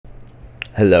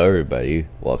Hello everybody,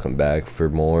 welcome back for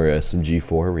more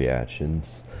SMG4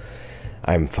 Reactions.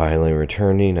 I'm finally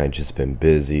returning. I just been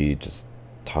busy, just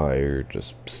tired,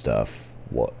 just stuff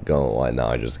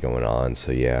just going on.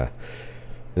 So yeah,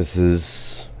 this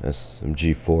is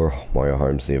SMG4 Mario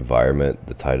Harms the Environment.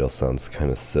 The title sounds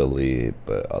kind of silly,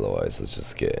 but otherwise let's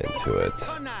just get into it.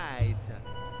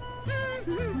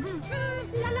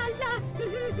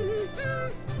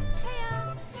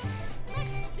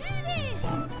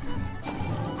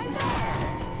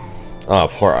 Oh,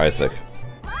 poor Isaac.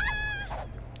 Oh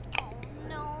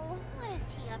no, what is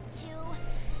he up to?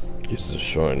 He's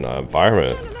destroying the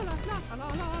environment. I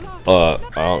don't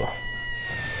know.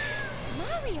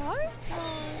 Mario?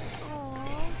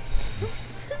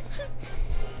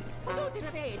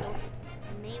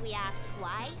 May we ask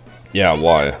why? Yeah,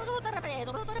 why?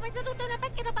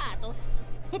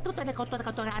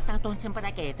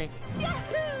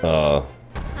 Huh?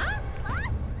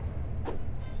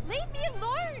 Leave me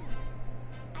alone!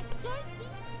 I don't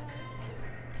think so.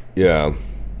 Yeah.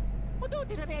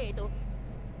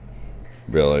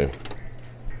 Really?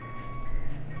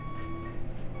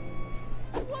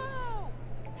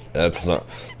 It's not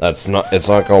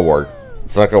gonna work.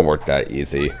 It's not gonna work that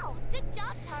easy. Wow, good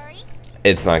job, Tari.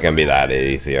 It's not gonna be that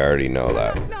easy, I already know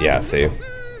that. Yeah, see?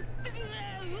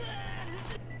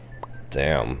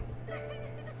 Damn.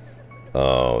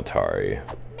 Oh, Tari.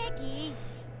 Mickey.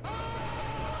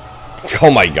 Oh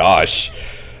my gosh.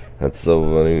 That's so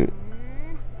funny.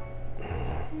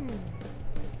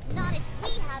 Not if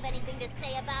we have anything to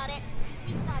say about it.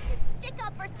 We've got to stick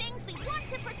up for things we want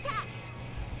to protect.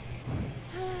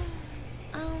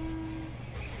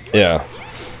 Yeah.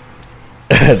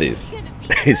 these.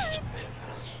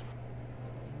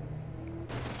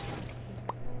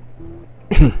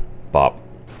 Pop.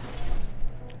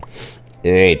 It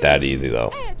ain't that easy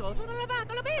though.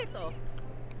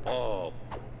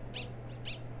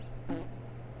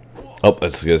 Oh,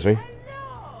 excuse me.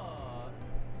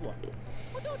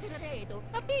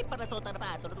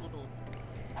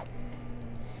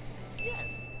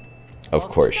 Of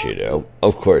course you do.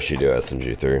 Of course you do,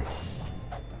 SMG3.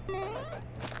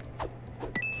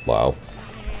 Wow.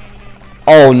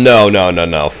 Oh no, no, no,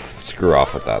 no. Screw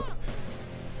off with that.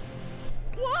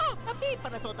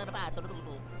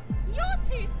 You're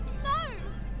too slow.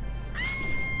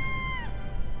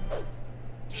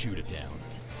 Shoot it down.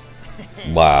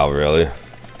 Wow, really?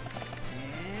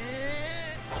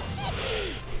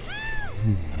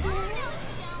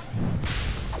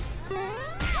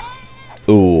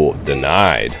 Ooh,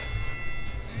 denied.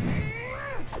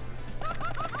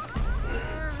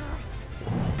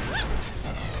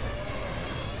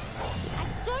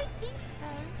 Don't think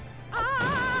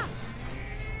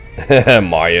so.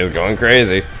 Mario's going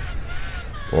crazy.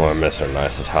 Oh, I miss our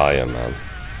nice Italian, man.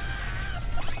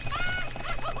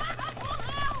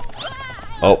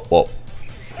 Oh, well.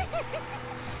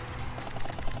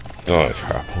 Oh,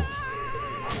 crap.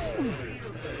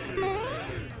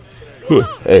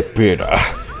 Hey, Peter.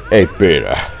 Hey,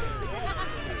 Peter.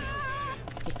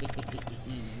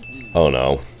 Oh,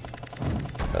 no.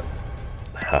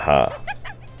 Haha.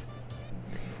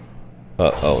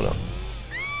 Oh, no.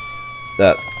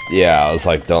 That, yeah, I was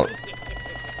like, don't.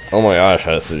 Oh my gosh,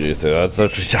 I said you through. That's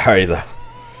such a sorry, though.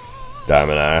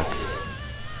 Diamond axe.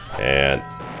 And.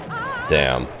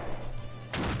 Damn.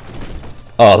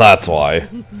 Oh, that's why.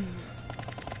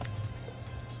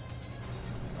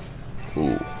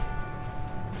 Ooh.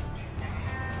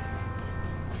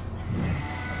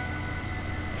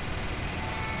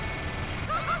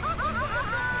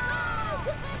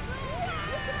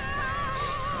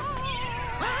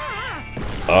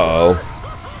 Uh-oh.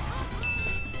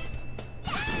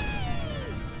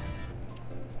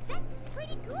 That's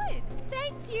pretty good.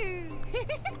 Thank you.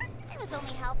 I was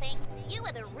only helping. You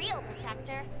were the real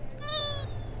protector.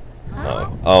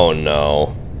 Oh. Oh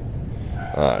no.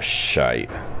 Oh shite.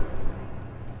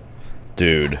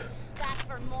 Dude. Back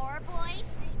for more, boys?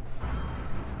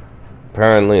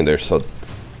 Apparently they're so.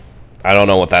 I don't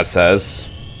know what that says.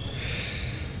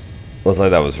 Looks like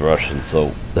that was Russian,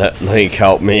 so that link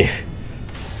helped me.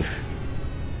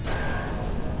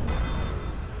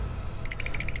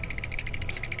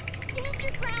 Stand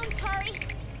your ground, Tari.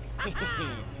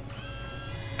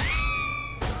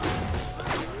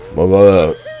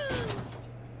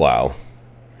 Wow.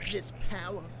 This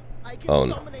power, I can Oh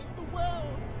no. dominate the world.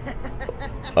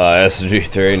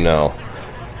 SG3, no.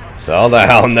 Sell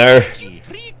down there.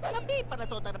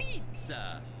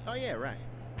 Oh yeah, right.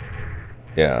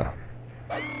 Yeah.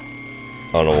 I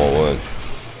don't know what would.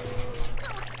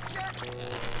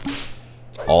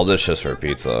 All this just for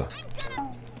pizza.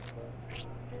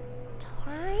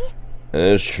 Tari? It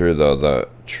is true though that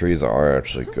trees are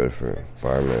actually good for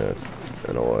environment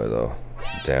in a way though.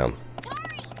 Damn. Tori,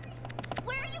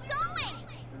 where are you going?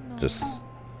 Just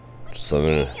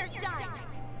living in. You're done.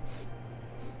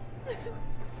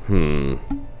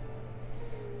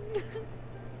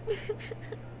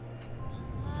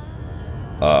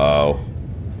 Uh-oh.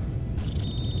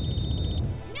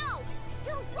 No,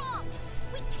 you're wrong.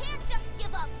 We can't just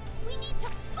give up. We need to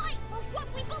fight for what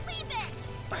we believe in.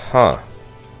 Huh.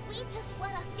 We just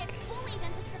let us get bullied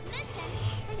into submission,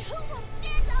 and who will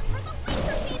stand up for the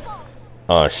weaker people?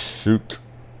 Oh, shoot.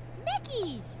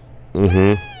 Mickey!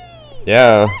 Mm-hmm.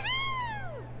 Yeah.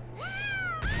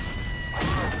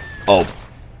 Oh.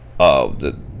 Oh,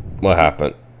 what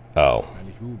happened? Oh.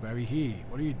 Barry he.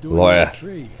 What are you doing Lawyer. in the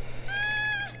tree?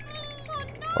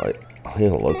 He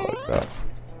don't look like that.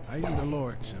 I am the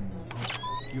Lorix and I'll pick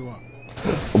you up.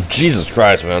 Oh, Jesus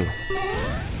Christ, man.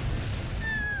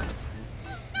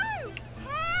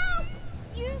 Help!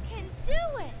 You can do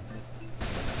it!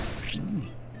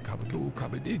 Kabadoo,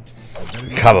 kabadit.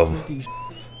 Kabam.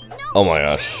 No, Oh my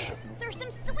gosh. there's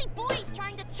some silly boys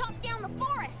trying to chop down the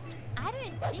forest. I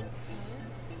didn't think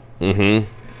so. Mm-hmm.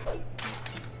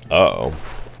 Uh-oh.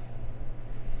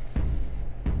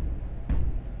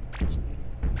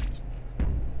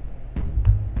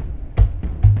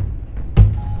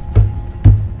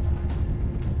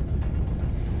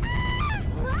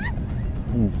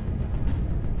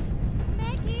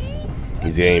 Maggie?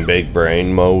 He's getting big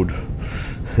brain mode.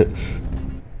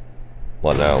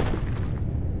 What now?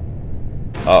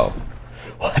 Oh.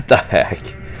 What the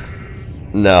heck?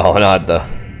 No, not the...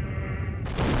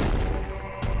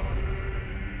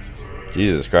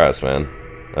 Jesus Christ, man.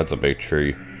 That's a big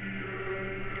tree. I am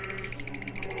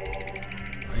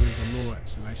the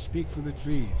Lorix and I speak for the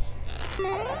trees.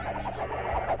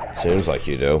 Seems like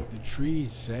you do. The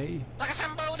trees say,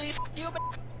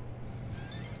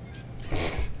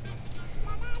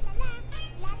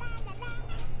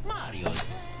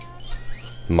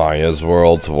 Mario's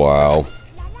World, wow.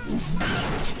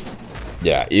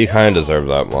 Yeah, you kind of deserve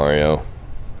that, Mario.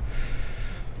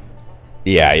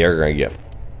 Yeah, you're gonna get...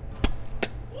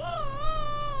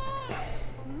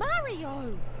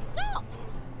 Mario, stop!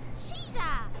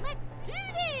 Cheetah, let's do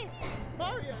this!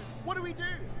 Mario, what do we do?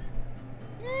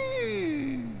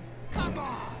 Come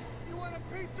on! You want a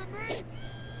piece of me?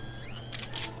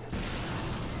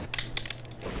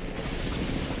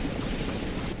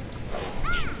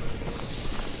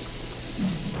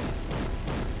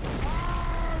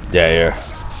 Yeah, yeah.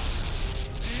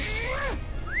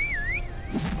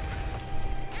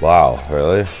 Wow,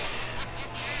 really?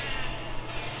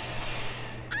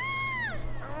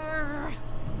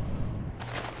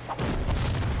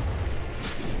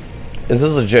 Is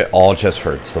this legit all just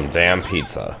for some damn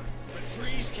pizza? The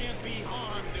trees can't be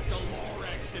harmed if the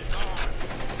Lorex is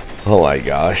armed. Oh my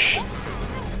gosh.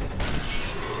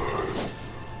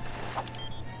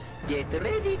 Get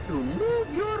ready to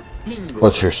move your finger.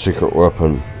 What's your secret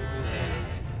weapon?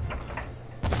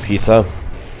 Pizza?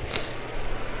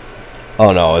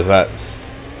 Oh no, is that...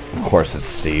 Of course it's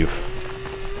Steve.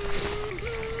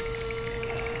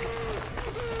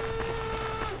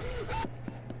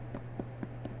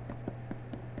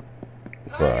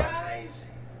 Bruh.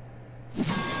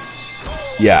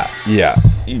 Yeah, yeah.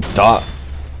 You thought...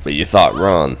 But you thought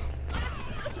wrong.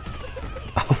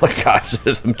 Oh my gosh,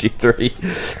 there's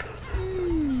SMG4.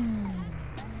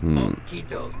 Okie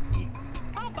dokie.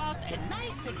 How about a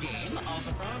nice game of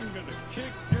I'm gonna kick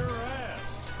your ass.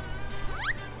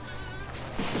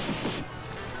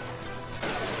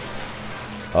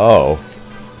 Oh.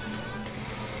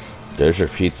 There's your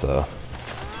pizza.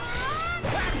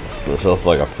 This looks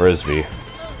like a frisbee.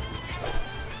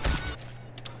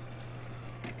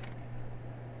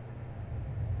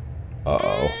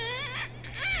 Uh-oh.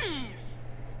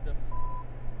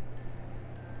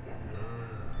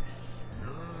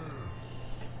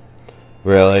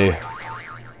 Really?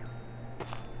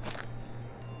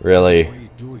 Really? What are you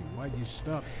doing? Why'd you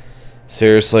stop?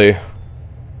 Seriously?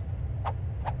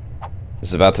 This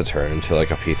is about to turn into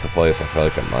like a pizza place. I feel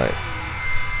like it might.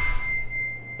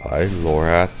 Buy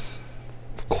Lorats?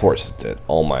 Of course it did.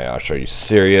 Oh my gosh, are you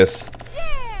serious?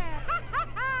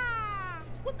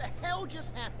 What the hell just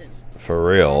happened? For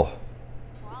real?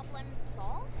 Problem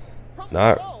solved? Problem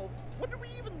Not- solved? What did we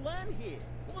even learn here?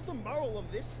 What was the moral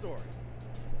of this story?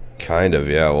 Kind of,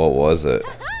 yeah. What was it?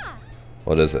 Ha!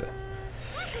 What is it?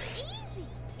 That was easy!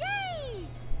 Yay!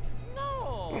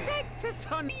 no. That's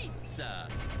a pizza.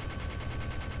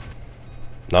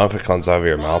 Not if it comes out of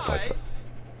your mouth like that.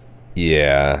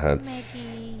 Yeah, that's...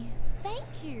 Maggie, thank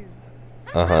you.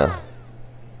 Uh-huh.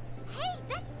 Hey,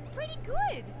 that's pretty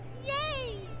good.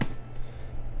 Yay!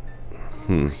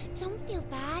 Don't feel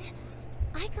bad.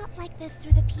 I got like this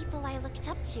through the people I looked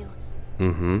up to.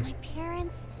 My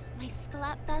parents, my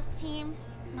Splatfest team,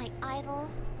 my idol,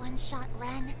 One Shot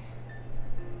Ren.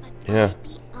 But Yeah. I'd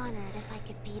be honored if I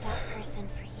could be that person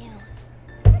for you.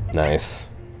 Nice.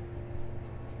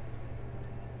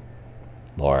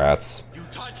 Lorax. You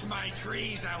touch my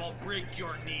trees, I will break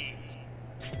your knees.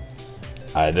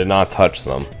 I did not touch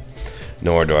them.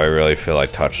 Nor do I really feel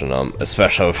like touching them,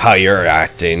 especially with how you're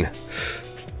acting.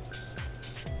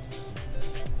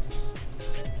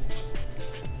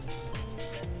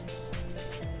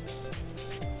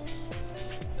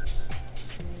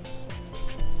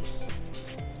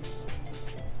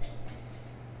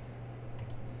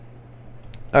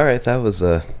 Alright, that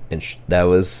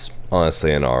was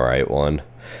honestly an alright one.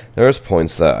 There was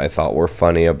points that I thought were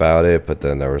funny about it, but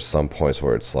then there were some points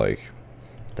where it's like,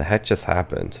 the heck just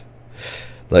happened?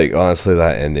 Like, honestly,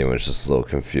 that ending was just a little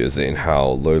confusing,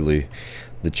 how literally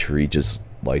the tree just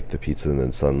liked the pizza and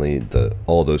then suddenly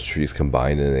all those trees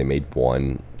combined and they made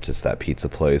one, just that pizza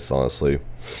place. Honestly,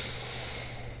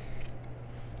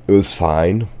 it was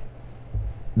fine,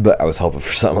 but I was hoping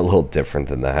for something a little different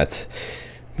than that.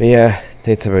 But yeah,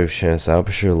 thanks everybody for checking us out.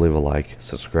 Be sure to leave a like,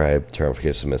 subscribe, turn on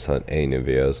notifications to miss out any new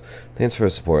videos. Thanks for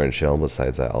supporting the channel.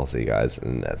 Besides that, I'll see you guys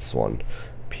in the next one.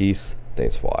 Peace.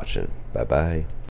 Thanks for watching. Bye bye.